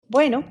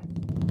Bueno,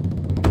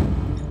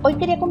 hoy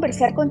quería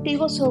conversar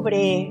contigo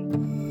sobre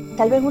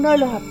tal vez uno de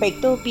los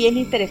aspectos bien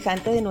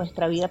interesantes de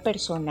nuestra vida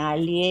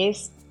personal y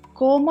es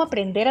cómo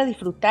aprender a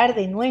disfrutar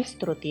de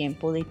nuestro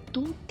tiempo, de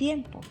tu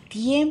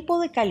tiempo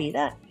de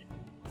calidad.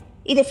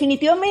 Y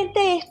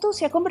definitivamente esto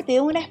se ha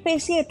convertido en una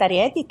especie de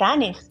tarea de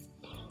titanes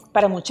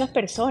para muchas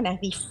personas.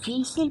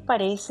 Difícil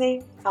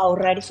parece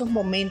ahorrar esos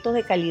momentos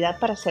de calidad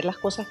para hacer las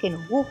cosas que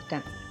nos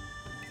gustan,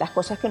 las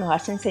cosas que nos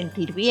hacen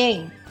sentir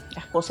bien,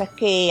 las cosas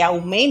que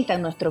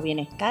aumentan nuestro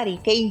bienestar y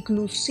que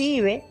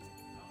inclusive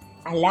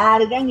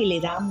alargan y le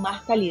dan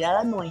más calidad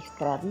a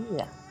nuestra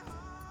vida.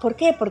 ¿Por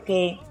qué?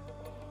 Porque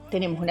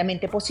tenemos una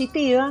mente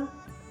positiva,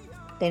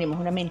 tenemos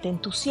una mente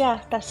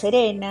entusiasta,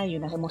 serena y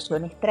unas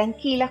emociones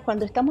tranquilas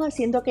cuando estamos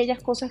haciendo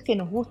aquellas cosas que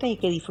nos gustan y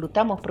que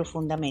disfrutamos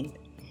profundamente.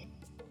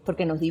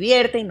 Porque nos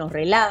divierten, nos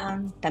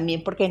relajan,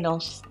 también porque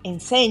nos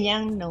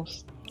enseñan,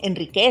 nos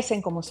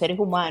enriquecen como seres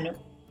humanos.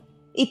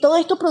 Y todo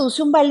esto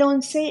produce un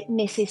balance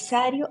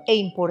necesario e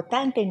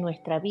importante en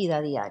nuestra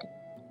vida diaria.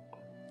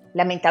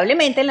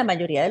 Lamentablemente, en la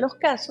mayoría de los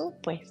casos,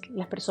 pues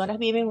las personas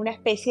viven una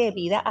especie de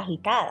vida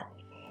agitada,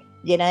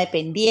 llena de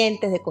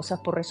pendientes, de cosas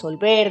por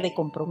resolver, de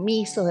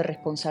compromisos, de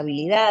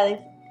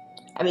responsabilidades.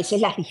 A veces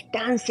las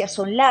distancias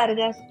son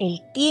largas,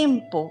 el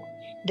tiempo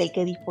del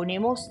que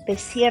disponemos de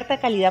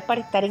cierta calidad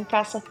para estar en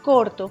casa es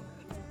corto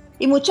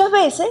y muchas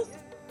veces,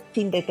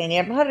 sin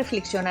detenernos a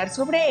reflexionar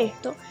sobre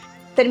esto,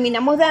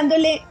 terminamos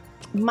dándole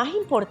más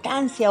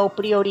importancia o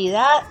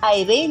prioridad a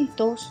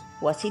eventos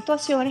o a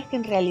situaciones que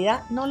en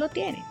realidad no lo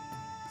tienen.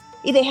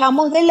 Y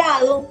dejamos de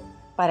lado,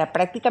 para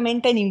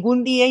prácticamente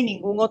ningún día y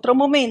ningún otro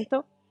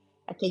momento,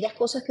 aquellas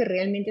cosas que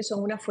realmente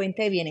son una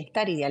fuente de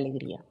bienestar y de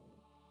alegría.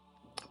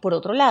 Por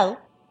otro lado,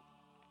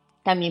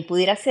 también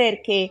pudiera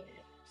ser que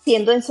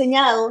siendo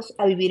enseñados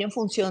a vivir en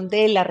función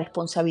de la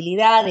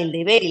responsabilidad, del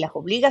deber y las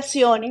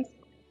obligaciones,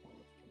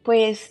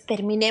 pues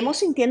terminemos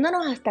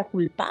sintiéndonos hasta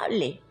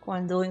culpables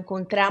cuando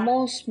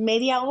encontramos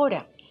media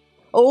hora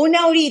o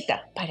una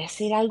horita para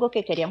hacer algo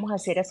que queríamos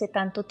hacer hace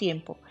tanto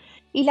tiempo.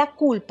 Y la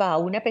culpa,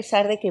 aún a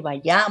pesar de que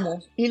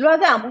vayamos y lo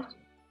hagamos,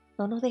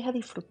 no nos deja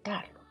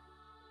disfrutarlo.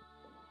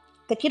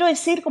 Te quiero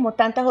decir, como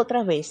tantas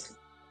otras veces,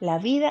 la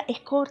vida es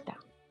corta,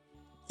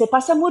 se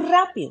pasa muy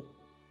rápido.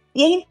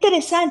 Y es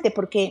interesante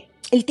porque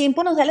el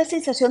tiempo nos da la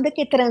sensación de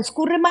que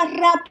transcurre más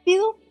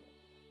rápido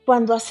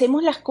cuando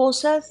hacemos las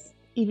cosas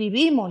y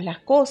vivimos las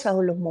cosas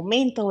o los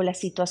momentos o las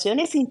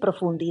situaciones sin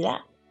profundidad,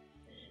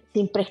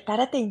 sin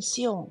prestar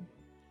atención.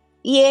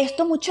 Y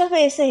esto muchas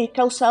veces es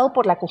causado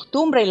por la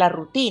costumbre y la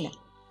rutina.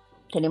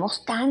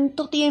 Tenemos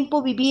tanto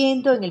tiempo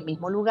viviendo en el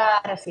mismo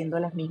lugar, haciendo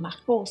las mismas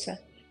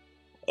cosas,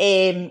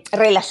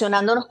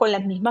 relacionándonos con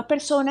las mismas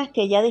personas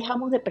que ya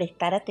dejamos de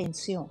prestar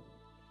atención.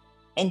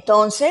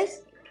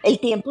 Entonces, el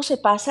tiempo se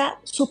pasa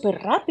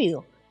súper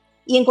rápido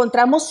y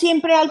encontramos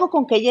siempre algo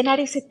con que llenar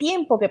ese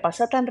tiempo que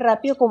pasa tan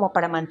rápido como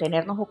para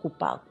mantenernos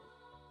ocupados.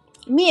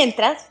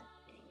 Mientras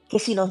que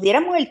si nos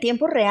diéramos el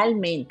tiempo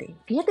realmente,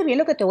 fíjate bien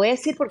lo que te voy a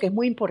decir porque es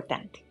muy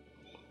importante,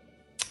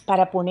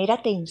 para poner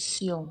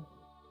atención,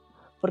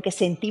 porque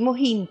sentimos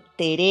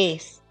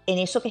interés en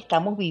eso que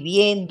estamos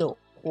viviendo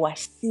o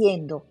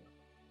haciendo,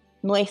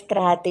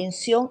 nuestra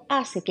atención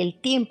hace que el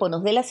tiempo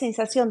nos dé la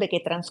sensación de que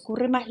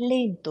transcurre más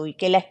lento y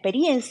que la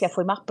experiencia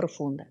fue más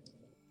profunda.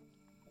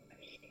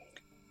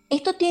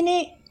 Esto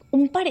tiene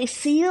un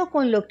parecido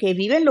con lo que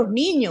viven los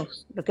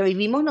niños, lo que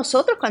vivimos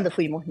nosotros cuando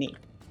fuimos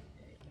niños.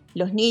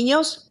 Los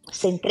niños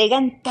se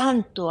entregan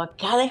tanto a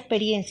cada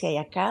experiencia y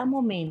a cada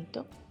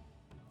momento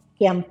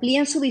que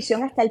amplían su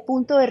visión hasta el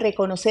punto de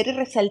reconocer y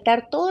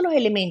resaltar todos los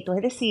elementos,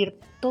 es decir,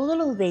 todos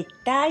los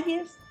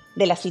detalles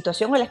de la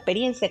situación o la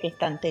experiencia que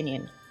están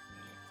teniendo.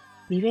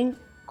 Viven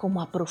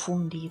como a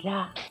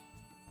profundidad.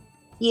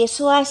 Y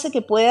eso hace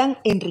que puedan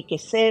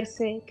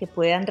enriquecerse, que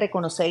puedan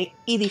reconocer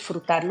y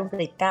disfrutar los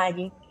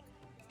detalles,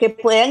 que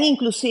puedan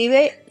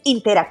inclusive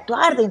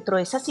interactuar dentro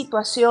de esas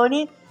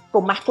situaciones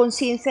con más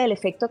conciencia del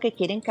efecto que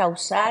quieren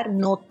causar,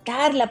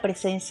 notar la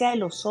presencia de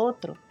los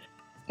otros,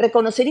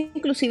 reconocer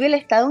inclusive el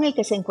estado en el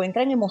que se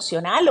encuentran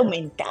emocional o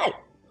mental.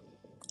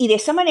 Y de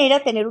esa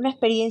manera tener una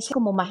experiencia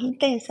como más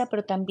intensa,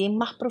 pero también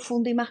más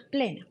profunda y más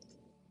plena.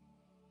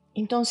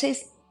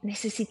 Entonces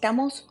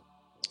necesitamos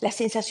la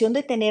sensación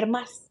de tener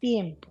más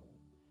tiempo,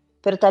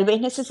 pero tal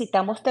vez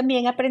necesitamos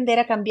también aprender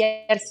a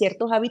cambiar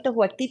ciertos hábitos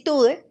o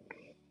actitudes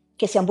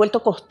que se han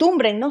vuelto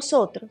costumbre en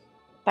nosotros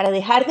para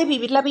dejar de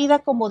vivir la vida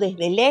como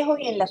desde lejos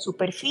y en la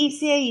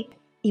superficie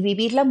y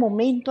vivirla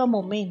momento a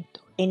momento,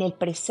 en el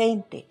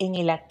presente, en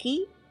el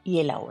aquí y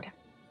el ahora.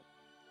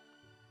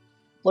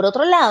 Por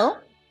otro lado,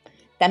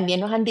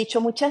 también nos han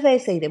dicho muchas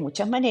veces y de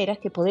muchas maneras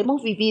que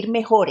podemos vivir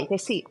mejor, es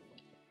decir,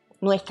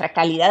 nuestra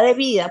calidad de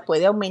vida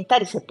puede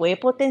aumentar y se puede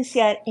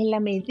potenciar en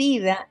la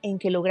medida en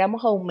que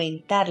logramos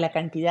aumentar la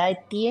cantidad de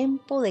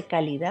tiempo de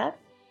calidad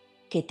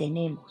que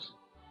tenemos.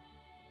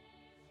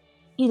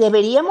 Y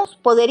deberíamos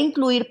poder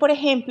incluir, por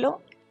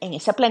ejemplo, en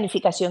esa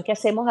planificación que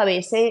hacemos a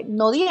veces,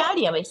 no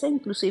diaria, a veces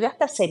inclusive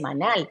hasta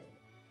semanal,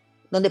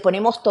 donde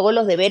ponemos todos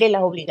los deberes,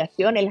 las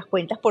obligaciones, las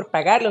cuentas por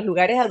pagar, los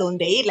lugares a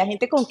donde ir, la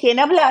gente con quien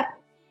hablar,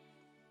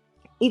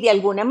 y de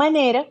alguna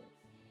manera,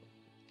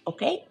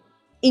 ¿ok?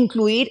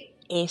 Incluir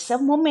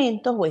esos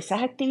momentos o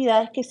esas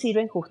actividades que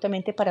sirven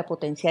justamente para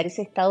potenciar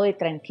ese estado de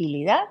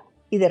tranquilidad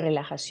y de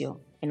relajación.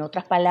 En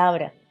otras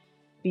palabras,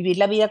 vivir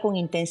la vida con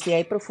intensidad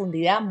y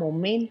profundidad,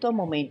 momento a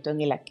momento,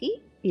 en el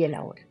aquí y el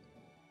ahora.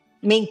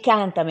 Me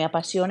encanta, me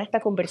apasiona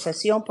esta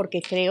conversación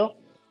porque creo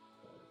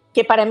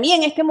que para mí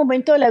en este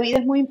momento de la vida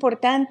es muy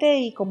importante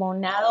y como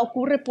nada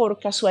ocurre por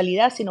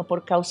casualidad, sino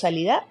por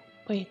causalidad,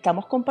 pues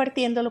estamos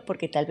compartiéndolo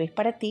porque tal vez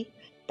para ti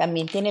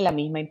también tiene la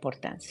misma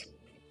importancia.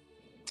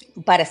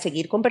 Para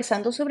seguir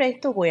conversando sobre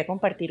esto, voy a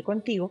compartir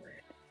contigo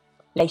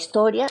la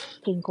historia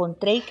que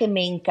encontré y que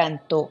me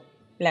encantó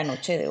la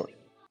noche de hoy.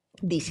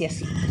 Dice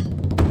así: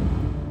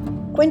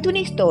 cuenta una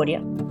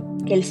historia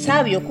que el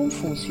sabio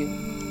Confucio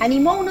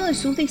animó a uno de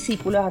sus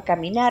discípulos a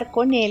caminar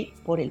con él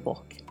por el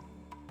bosque.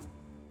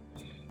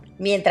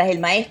 Mientras el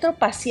maestro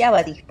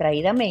paseaba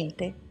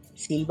distraídamente,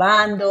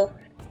 silbando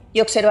y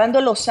observando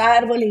los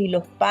árboles y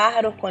los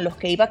pájaros con los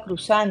que iba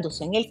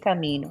cruzándose en el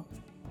camino,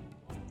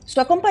 su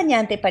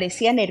acompañante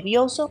parecía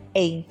nervioso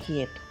e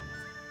inquieto.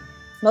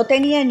 No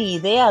tenía ni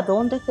idea a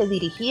dónde se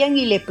dirigían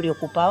y le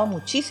preocupaba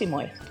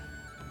muchísimo esto.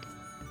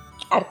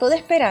 Harto de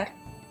esperar,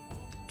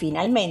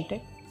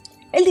 finalmente,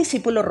 el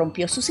discípulo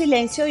rompió su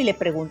silencio y le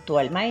preguntó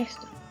al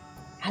maestro: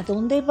 ¿a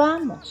dónde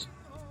vamos?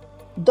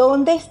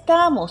 ¿Dónde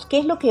estamos? ¿Qué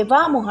es lo que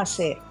vamos a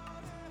hacer?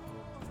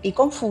 Y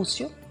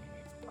Confucio,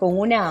 con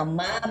una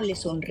amable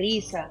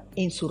sonrisa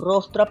en su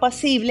rostro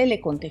apacible, le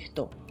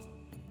contestó: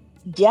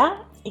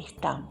 ya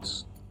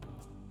estamos.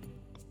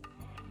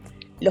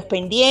 Los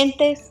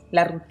pendientes,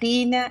 la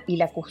rutina y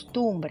la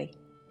costumbre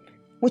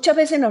muchas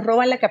veces nos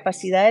roban la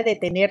capacidad de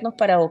detenernos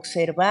para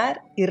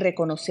observar y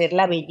reconocer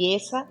la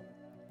belleza,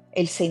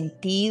 el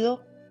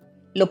sentido,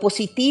 lo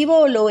positivo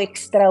o lo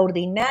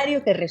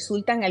extraordinario que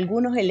resultan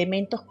algunos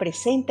elementos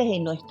presentes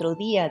en nuestro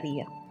día a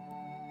día.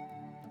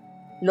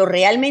 Lo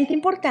realmente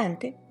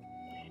importante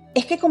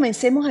es que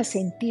comencemos a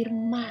sentir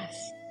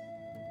más,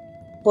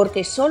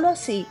 porque solo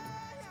así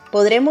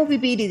podremos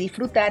vivir y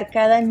disfrutar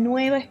cada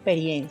nueva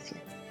experiencia,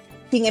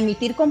 sin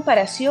emitir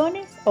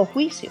comparaciones o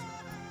juicios,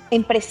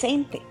 en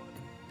presente,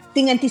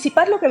 sin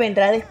anticipar lo que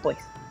vendrá después,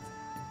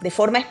 de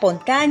forma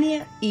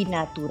espontánea y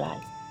natural,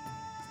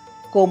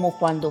 como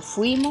cuando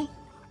fuimos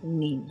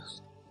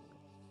niños.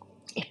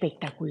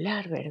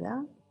 Espectacular,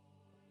 ¿verdad?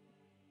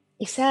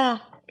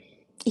 Esa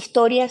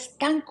historia es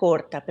tan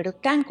corta, pero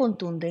tan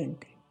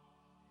contundente,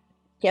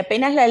 que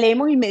apenas la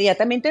leemos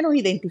inmediatamente nos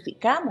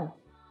identificamos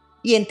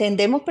y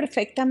entendemos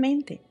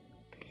perfectamente.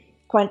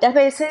 ¿Cuántas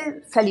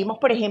veces salimos,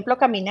 por ejemplo, a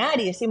caminar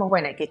y decimos,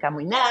 bueno, hay que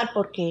caminar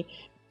porque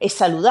es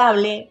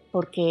saludable,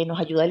 porque nos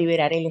ayuda a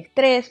liberar el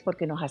estrés,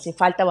 porque nos hace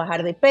falta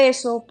bajar de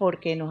peso,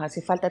 porque nos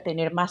hace falta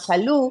tener más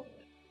salud?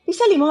 Y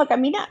salimos a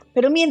caminar.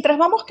 Pero mientras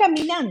vamos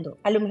caminando,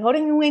 a lo mejor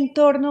en un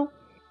entorno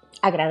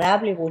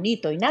agradable,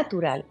 bonito y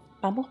natural,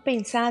 vamos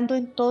pensando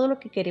en todo lo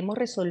que queremos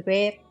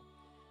resolver,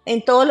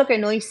 en todo lo que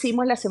no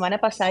hicimos la semana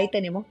pasada y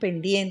tenemos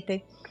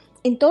pendiente,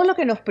 en todo lo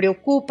que nos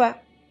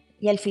preocupa.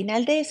 Y al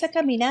final de esa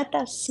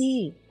caminata,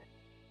 sí,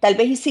 tal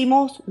vez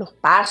hicimos los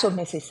pasos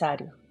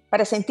necesarios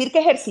para sentir que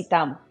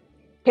ejercitamos,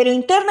 pero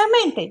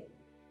internamente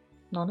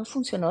no nos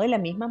funcionó de la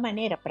misma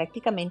manera,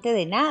 prácticamente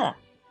de nada,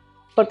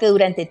 porque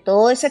durante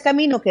todo ese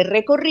camino que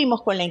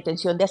recorrimos con la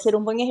intención de hacer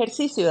un buen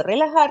ejercicio y de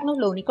relajarnos,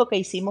 lo único que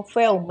hicimos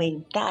fue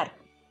aumentar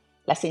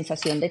la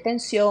sensación de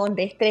tensión,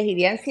 de estrés y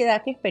de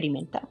ansiedad que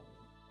experimentamos.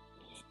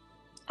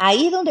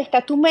 Ahí donde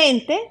está tu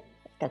mente,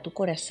 está tu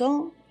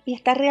corazón y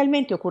está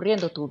realmente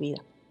ocurriendo tu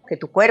vida. Que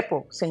tu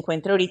cuerpo se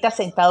encuentre ahorita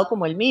sentado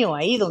como el mío,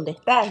 ahí donde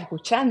estás,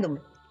 escuchándome.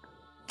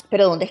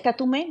 Pero ¿dónde está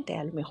tu mente?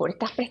 A lo mejor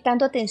estás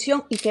prestando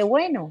atención y qué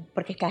bueno,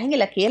 porque estás en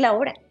el aquí y el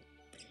ahora.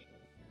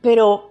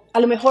 Pero a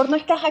lo mejor no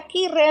estás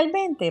aquí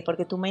realmente,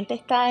 porque tu mente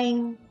está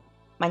en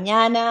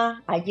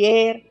mañana,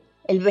 ayer,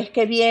 el mes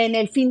que viene,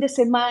 el fin de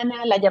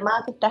semana, la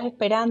llamada que estás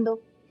esperando.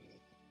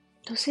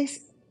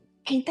 Entonces,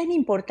 qué tan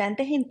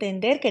importante es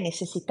entender que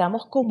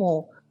necesitamos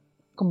como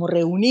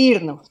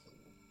reunirnos,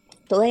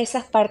 todas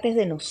esas partes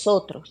de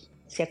nosotros.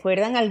 ¿Se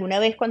acuerdan alguna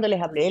vez cuando les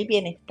hablé del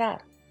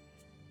bienestar?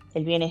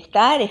 El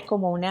bienestar es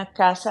como una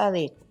casa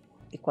de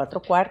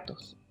 4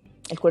 cuartos.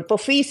 El cuerpo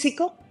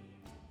físico,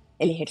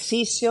 el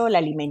ejercicio, la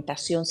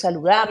alimentación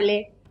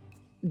saludable,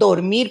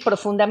 dormir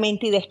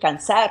profundamente y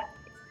descansar,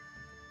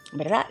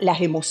 ¿verdad?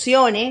 Las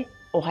emociones,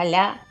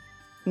 ojalá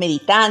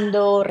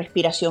meditando,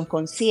 respiración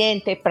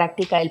consciente,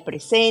 práctica del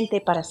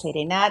presente para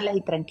serenarlas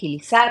y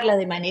tranquilizarlas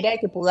de manera de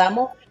que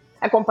podamos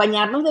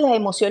acompañarnos de las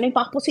emociones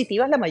más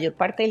positivas la mayor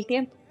parte del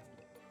tiempo.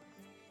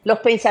 Los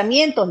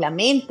pensamientos, la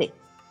mente,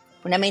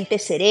 una mente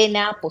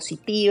serena,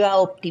 positiva,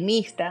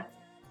 optimista,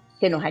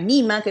 que nos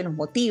anima, que nos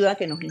motiva,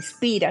 que nos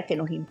inspira, que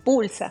nos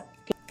impulsa,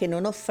 que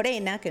no nos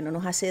frena, que no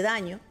nos hace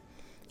daño.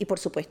 Y por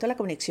supuesto la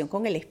conexión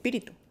con el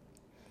espíritu,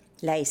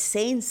 la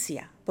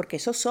esencia, porque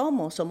eso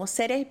somos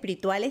seres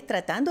espirituales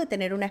tratando de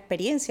tener una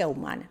experiencia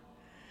humana.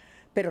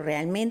 Pero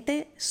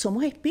realmente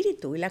somos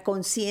espíritu y la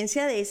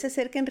conciencia de ese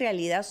ser que en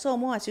realidad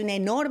somos hace una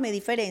enorme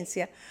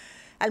diferencia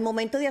al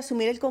momento de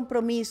asumir el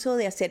compromiso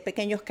de hacer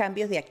pequeños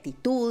cambios de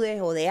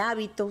actitudes o de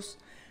hábitos,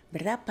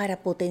 ¿verdad?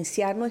 Para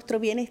potenciar nuestro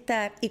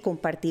bienestar y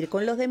compartir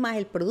con los demás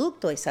el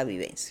producto de esa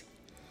vivencia.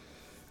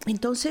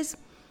 Entonces,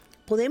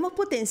 podemos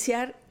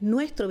potenciar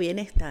nuestro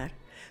bienestar,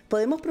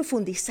 podemos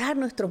profundizar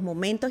nuestros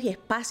momentos y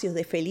espacios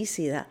de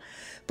felicidad,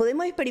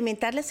 podemos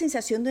experimentar la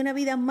sensación de una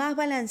vida más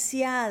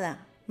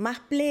balanceada, más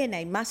plena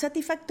y más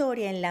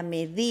satisfactoria en la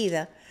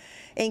medida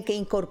en que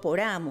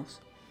incorporamos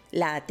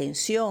la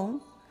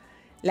atención,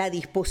 la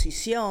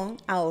disposición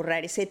a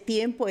ahorrar ese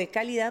tiempo de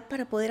calidad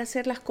para poder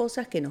hacer las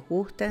cosas que nos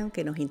gustan,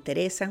 que nos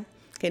interesan,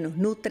 que nos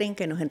nutren,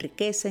 que nos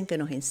enriquecen, que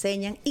nos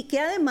enseñan y que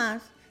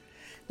además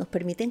nos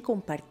permiten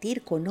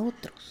compartir con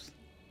otros.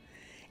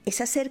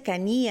 Esa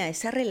cercanía,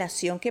 esa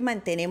relación que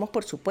mantenemos,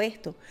 por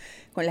supuesto,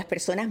 con las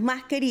personas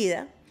más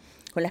queridas,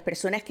 con las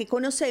personas que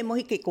conocemos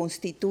y que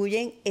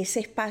constituyen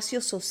ese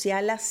espacio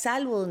social a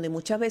salvo donde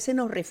muchas veces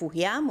nos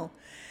refugiamos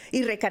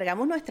y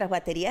recargamos nuestras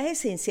baterías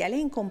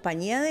esenciales en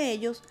compañía de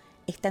ellos,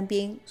 es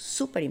también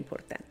súper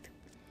importante.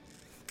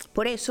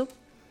 Por eso,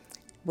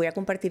 voy a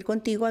compartir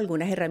contigo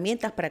algunas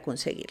herramientas para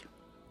conseguirlo.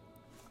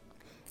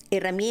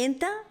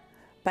 Herramienta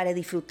para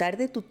disfrutar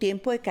de tu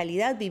tiempo de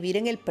calidad, vivir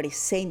en el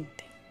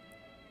presente.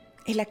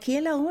 El aquí y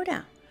el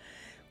ahora.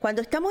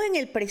 Cuando estamos en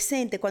el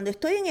presente, cuando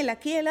estoy en el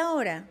aquí y el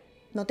ahora,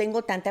 no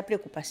tengo tanta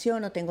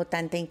preocupación, no tengo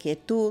tanta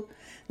inquietud,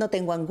 no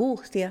tengo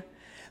angustia.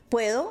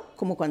 Puedo,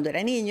 como cuando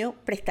era niño,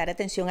 prestar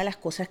atención a las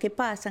cosas que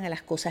pasan, a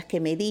las cosas que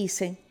me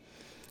dicen.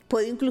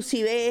 Puedo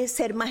inclusive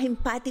ser más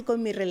empático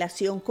en mi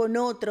relación con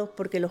otros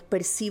porque los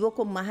percibo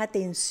con más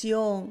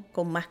atención,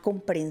 con más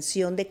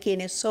comprensión de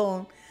quiénes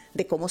son,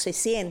 de cómo se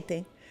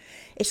sienten.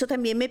 Eso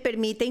también me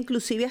permite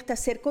inclusive hasta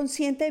ser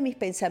consciente de mis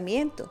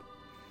pensamientos.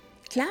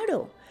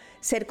 Claro,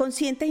 ser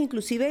conscientes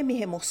inclusive de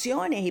mis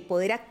emociones y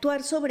poder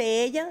actuar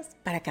sobre ellas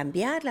para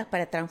cambiarlas,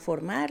 para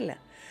transformarlas,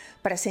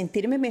 para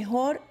sentirme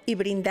mejor y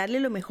brindarle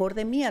lo mejor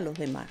de mí a los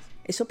demás.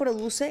 Eso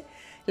produce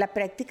la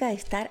práctica de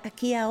estar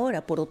aquí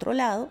ahora. Por otro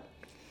lado,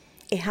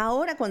 es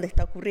ahora cuando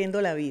está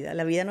ocurriendo la vida.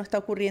 La vida no está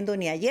ocurriendo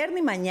ni ayer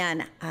ni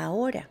mañana,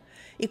 ahora.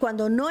 Y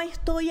cuando no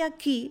estoy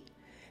aquí,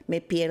 me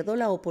pierdo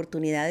la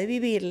oportunidad de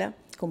vivirla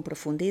con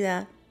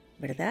profundidad,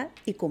 ¿verdad?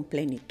 Y con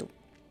plenitud.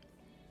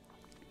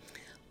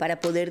 Para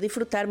poder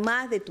disfrutar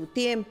más de tu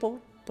tiempo,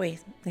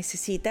 pues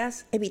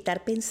necesitas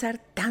evitar pensar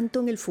tanto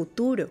en el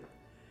futuro.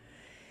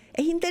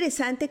 Es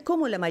interesante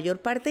cómo la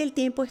mayor parte del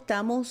tiempo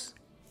estamos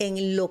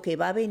en lo que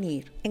va a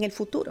venir, en el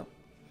futuro.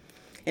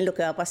 En lo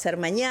que va a pasar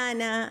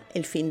mañana,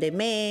 el fin de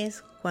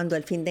mes, cuando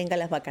al fin vengan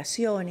las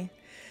vacaciones,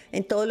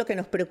 en todo lo que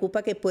nos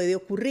preocupa que puede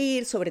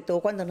ocurrir, sobre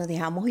todo cuando nos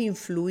dejamos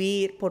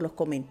influir por los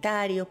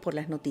comentarios, por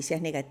las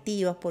noticias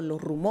negativas, por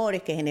los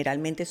rumores que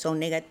generalmente son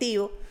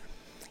negativos.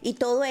 Y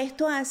todo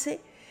esto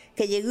hace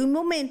que llegue un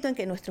momento en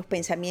que nuestros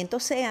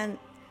pensamientos sean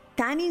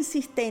tan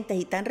insistentes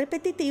y tan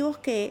repetitivos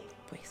que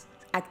pues,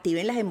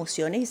 activen las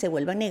emociones y se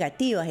vuelvan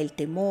negativas, el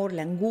temor,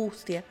 la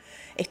angustia,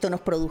 esto nos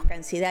produzca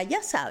ansiedad,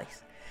 ya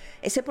sabes.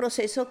 Ese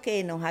proceso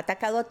que nos ha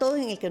atacado a todos,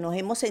 en el que nos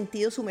hemos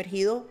sentido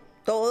sumergidos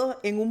todos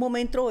en un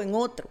momento o en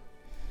otro.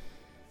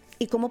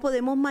 ¿Y cómo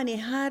podemos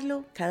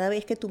manejarlo? Cada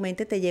vez que tu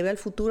mente te lleve al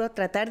futuro a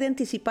tratar de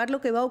anticipar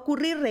lo que va a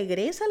ocurrir,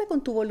 regrésala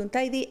con tu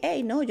voluntad y di,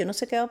 hey, no, yo no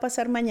sé qué va a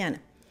pasar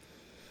mañana.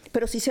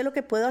 Pero sí sé lo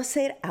que puedo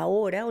hacer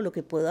ahora o lo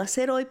que puedo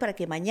hacer hoy para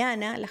que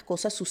mañana las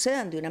cosas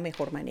sucedan de una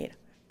mejor manera.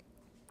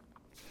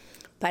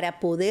 Para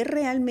poder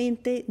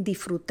realmente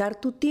disfrutar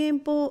tu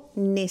tiempo,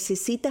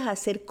 necesitas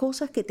hacer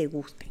cosas que te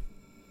gusten.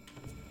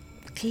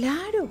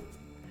 Claro,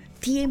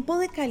 tiempo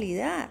de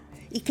calidad.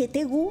 ¿Y qué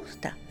te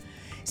gusta?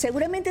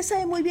 Seguramente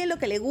sabes muy bien lo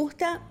que le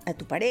gusta a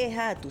tu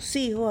pareja, a tus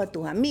hijos, a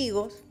tus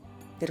amigos,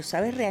 pero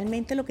 ¿sabes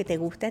realmente lo que te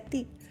gusta a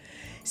ti?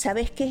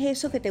 ¿Sabes qué es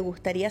eso que te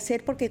gustaría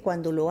hacer? Porque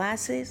cuando lo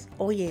haces,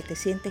 oye, te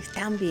sientes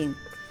tan bien.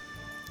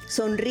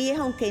 Sonríes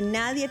aunque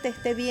nadie te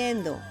esté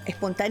viendo,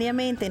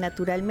 espontáneamente,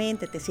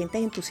 naturalmente, te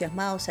sientes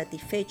entusiasmado,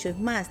 satisfecho, es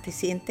más, te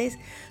sientes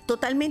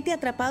totalmente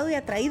atrapado y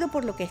atraído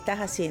por lo que estás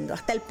haciendo,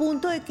 hasta el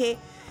punto de que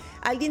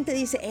alguien te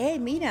dice,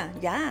 mira,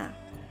 ya,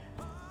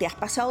 te has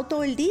pasado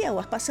todo el día o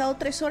has pasado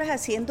 3 horas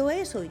haciendo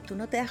eso y tú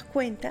no te das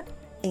cuenta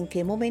en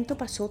qué momento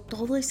pasó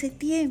todo ese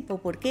tiempo.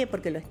 ¿Por qué?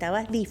 Porque lo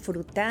estabas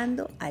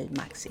disfrutando al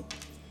máximo.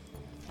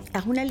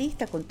 Haz una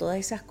lista con todas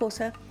esas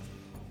cosas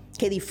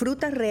que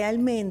disfrutas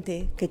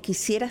realmente, que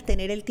quisieras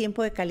tener el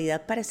tiempo de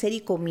calidad para hacer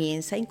y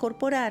comienza a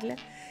incorporarla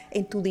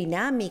en tu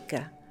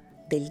dinámica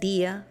del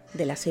día,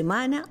 de la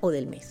semana o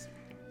del mes.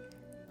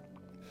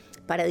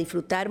 Para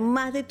disfrutar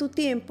más de tu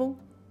tiempo,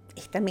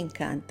 esta me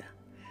encanta.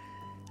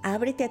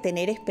 Ábrete a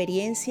tener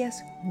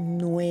experiencias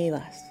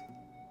nuevas.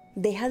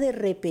 Deja de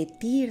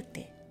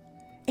repetirte.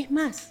 Es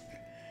más,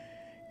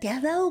 ¿te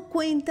has dado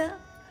cuenta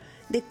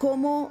de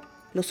cómo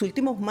los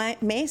últimos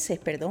meses,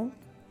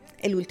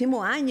 el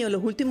último año,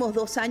 los últimos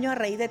 2 años a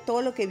raíz de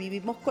todo lo que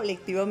vivimos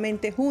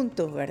colectivamente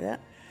juntos, ¿verdad?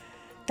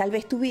 Tal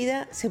vez tu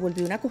vida se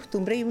volvió una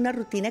costumbre y una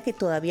rutina que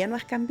todavía no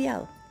has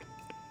cambiado.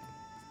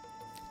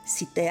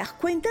 Si te das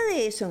cuenta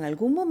de eso en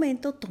algún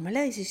momento, toma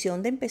la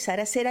decisión de empezar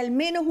a hacer al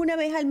menos una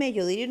vez al mes,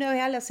 yo diría una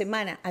vez a la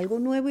semana, algo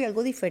nuevo y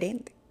algo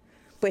diferente.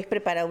 Puedes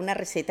preparar una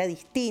receta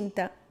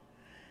distinta,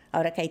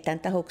 ahora que hay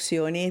tantas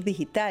opciones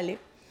digitales.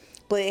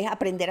 Puedes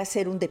aprender a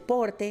hacer un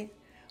deporte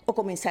o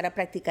comenzar a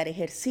practicar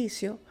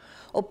ejercicio,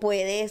 o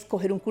puedes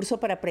coger un curso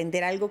para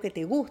aprender algo que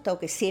te gusta o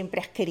que siempre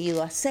has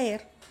querido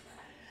hacer,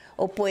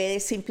 o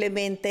puedes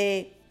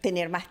simplemente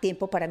tener más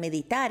tiempo para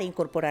meditar e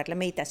incorporar la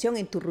meditación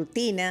en tu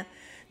rutina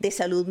de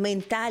salud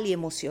mental y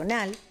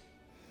emocional.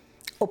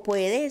 O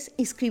puedes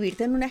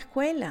inscribirte en una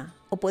escuela,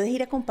 o puedes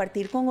ir a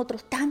compartir con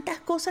otros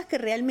tantas cosas que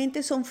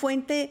realmente son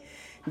fuente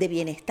de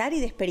bienestar y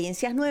de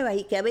experiencias nuevas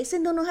y que a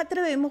veces no nos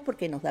atrevemos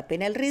porque nos da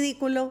pena el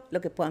ridículo, lo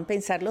que puedan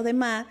pensar los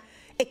demás,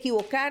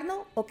 equivocarnos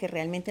o que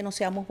realmente no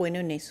seamos buenos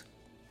en eso.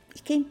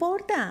 ¿Y qué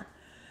importa?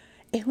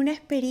 Es una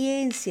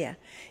experiencia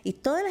y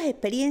todas las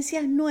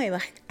experiencias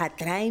nuevas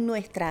atraen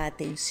nuestra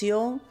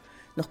atención,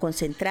 nos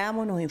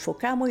concentramos, nos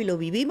enfocamos y lo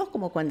vivimos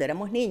como cuando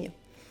éramos niños,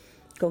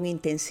 con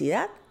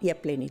intensidad y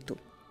a plenitud.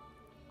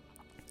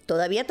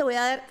 Todavía te voy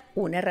a dar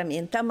una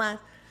herramienta más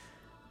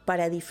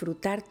para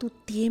disfrutar tu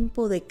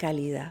tiempo de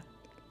calidad.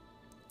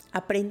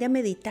 Aprende a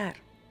meditar.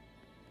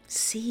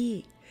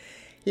 Sí,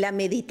 la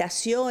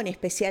meditación,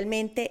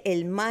 especialmente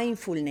el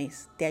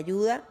mindfulness, te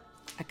ayuda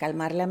a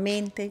calmar la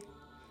mente,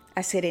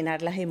 a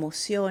serenar las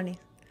emociones,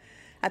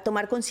 a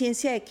tomar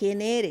conciencia de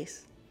quién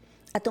eres,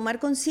 a tomar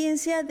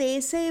conciencia de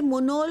ese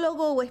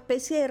monólogo o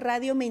especie de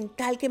radio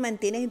mental que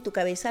mantienes en tu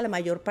cabeza la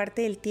mayor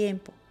parte del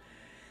tiempo,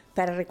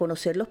 para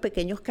reconocer los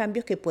pequeños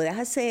cambios que puedas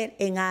hacer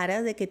en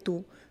aras de que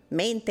tu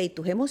mente y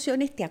tus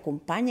emociones te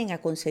acompañen a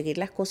conseguir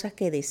las cosas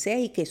que deseas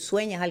y que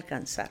sueñas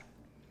alcanzar.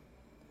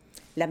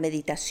 La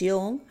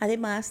meditación,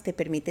 además, te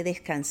permite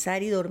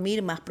descansar y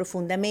dormir más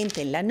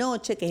profundamente en la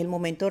noche, que es el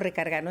momento de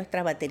recargar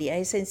nuestras baterías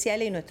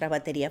esenciales y nuestras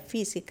baterías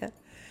físicas.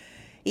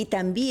 Y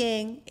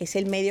también es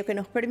el medio que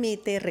nos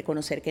permite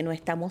reconocer que no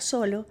estamos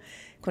solos,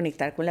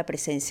 conectar con la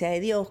presencia de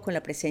Dios, con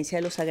la presencia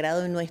de lo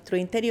sagrado en nuestro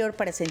interior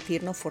para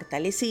sentirnos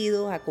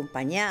fortalecidos,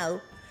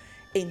 acompañados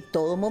en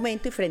todo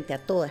momento y frente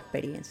a toda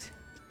experiencia.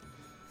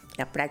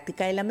 La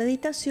práctica de la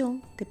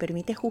meditación te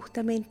permite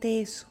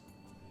justamente eso,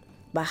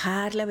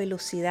 bajar la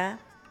velocidad,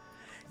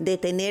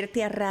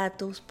 detenerte a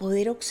ratos,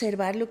 poder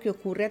observar lo que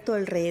ocurre a tu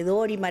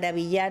alrededor y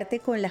maravillarte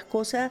con las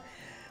cosas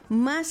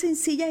más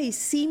sencillas y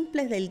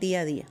simples del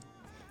día a día.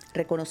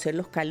 Reconocer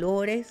los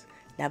calores,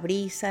 la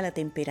brisa, la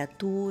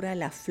temperatura,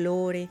 las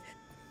flores,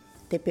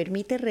 te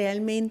permite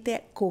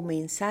realmente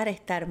comenzar a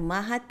estar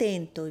más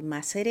atento y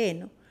más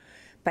sereno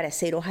para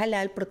ser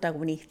ojalá el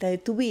protagonista de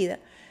tu vida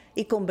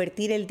y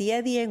convertir el día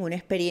a día en una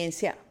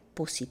experiencia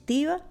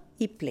positiva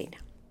y plena.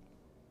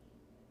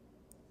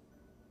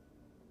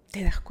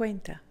 ¿Te das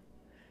cuenta?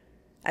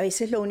 A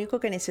veces lo único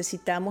que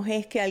necesitamos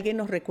es que alguien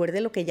nos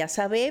recuerde lo que ya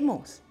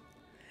sabemos,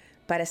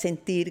 para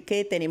sentir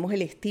que tenemos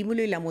el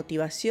estímulo y la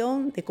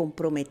motivación de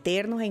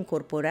comprometernos a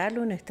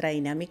incorporarlo en nuestra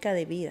dinámica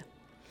de vida.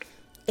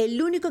 El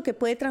único que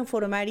puede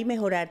transformar y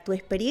mejorar tu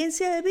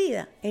experiencia de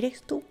vida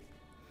eres tú.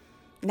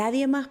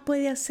 Nadie más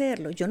puede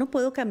hacerlo. Yo no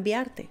puedo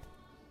cambiarte.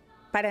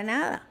 Para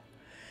nada.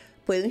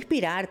 Puedo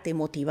inspirarte,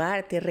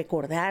 motivarte,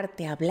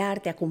 recordarte,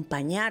 hablarte,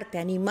 acompañarte,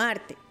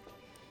 animarte.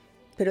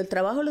 Pero el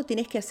trabajo lo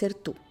tienes que hacer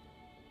tú.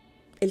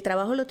 El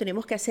trabajo lo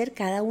tenemos que hacer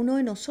cada uno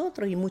de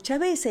nosotros. Y muchas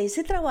veces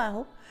ese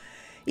trabajo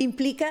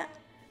implica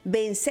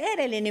vencer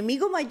el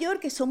enemigo mayor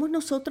que somos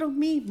nosotros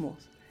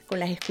mismos, con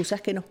las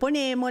excusas que nos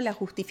ponemos, las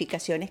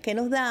justificaciones que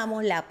nos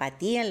damos, la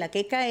apatía en la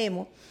que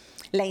caemos,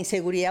 la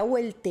inseguridad o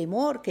el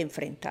temor que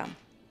enfrentamos.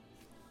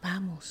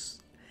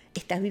 Vamos,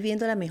 estás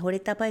viviendo la mejor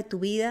etapa de tu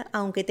vida,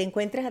 aunque te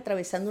encuentres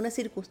atravesando una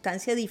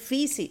circunstancia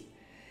difícil.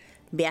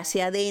 Ve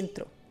hacia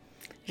adentro,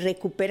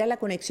 recupera la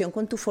conexión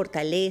con tu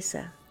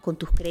fortaleza, con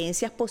tus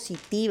creencias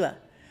positivas,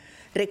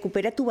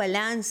 recupera tu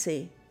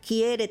balance.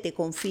 Quiérete,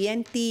 confía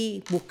en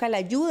ti, busca la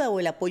ayuda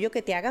o el apoyo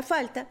que te haga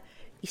falta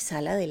y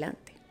sal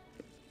adelante.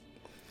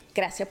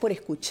 Gracias por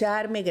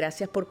escucharme,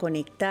 gracias por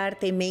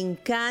conectarte. Me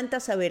encanta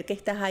saber que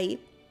estás ahí.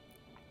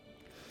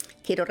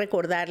 Quiero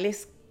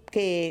recordarles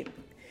que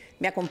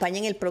me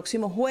acompañen el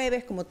próximo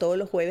jueves, como todos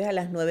los jueves a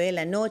las 9 de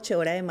la noche,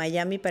 hora de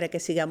Miami, para que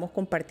sigamos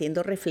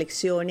compartiendo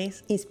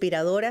reflexiones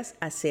inspiradoras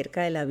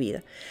acerca de la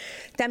vida.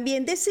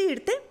 También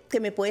decirte que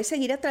me puedes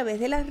seguir a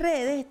través de las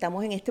redes.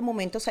 Estamos en este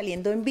momento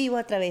saliendo en vivo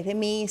a través de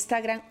mi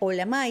Instagram,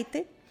 Hola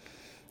Maite.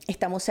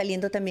 Estamos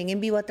saliendo también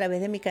en vivo a través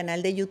de mi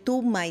canal de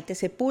YouTube, Maite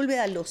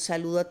Sepúlveda. Los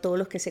saludo a todos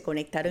los que se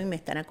conectaron y me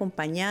están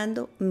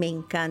acompañando. Me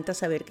encanta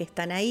saber que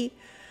están ahí.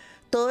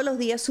 Todos los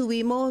días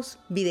subimos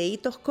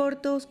videitos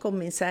cortos con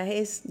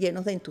mensajes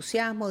llenos de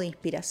entusiasmo, de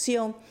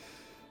inspiración,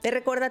 de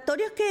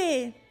recordatorios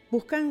que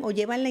buscan o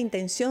llevan la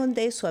intención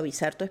de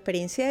suavizar tu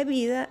experiencia de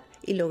vida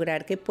y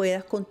lograr que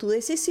puedas con tu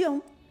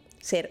decisión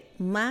ser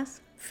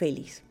más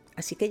feliz.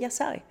 Así que ya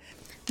sabes.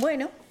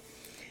 Bueno,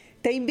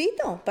 te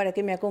invito para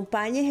que me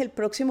acompañes el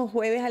próximo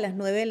jueves a las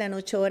 9 de la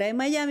noche hora de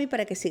Miami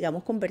para que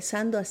sigamos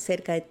conversando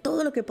acerca de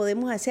todo lo que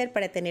podemos hacer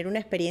para tener una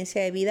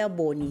experiencia de vida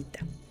bonita.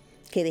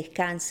 Que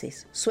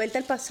descanses, suelta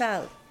el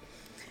pasado,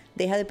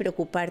 deja de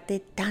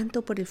preocuparte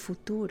tanto por el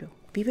futuro,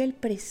 vive el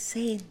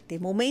presente,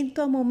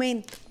 momento a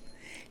momento.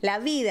 La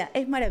vida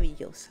es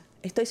maravillosa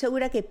Estoy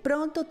segura que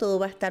pronto todo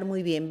va a estar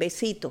muy bien.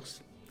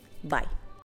 Besitos. Bye.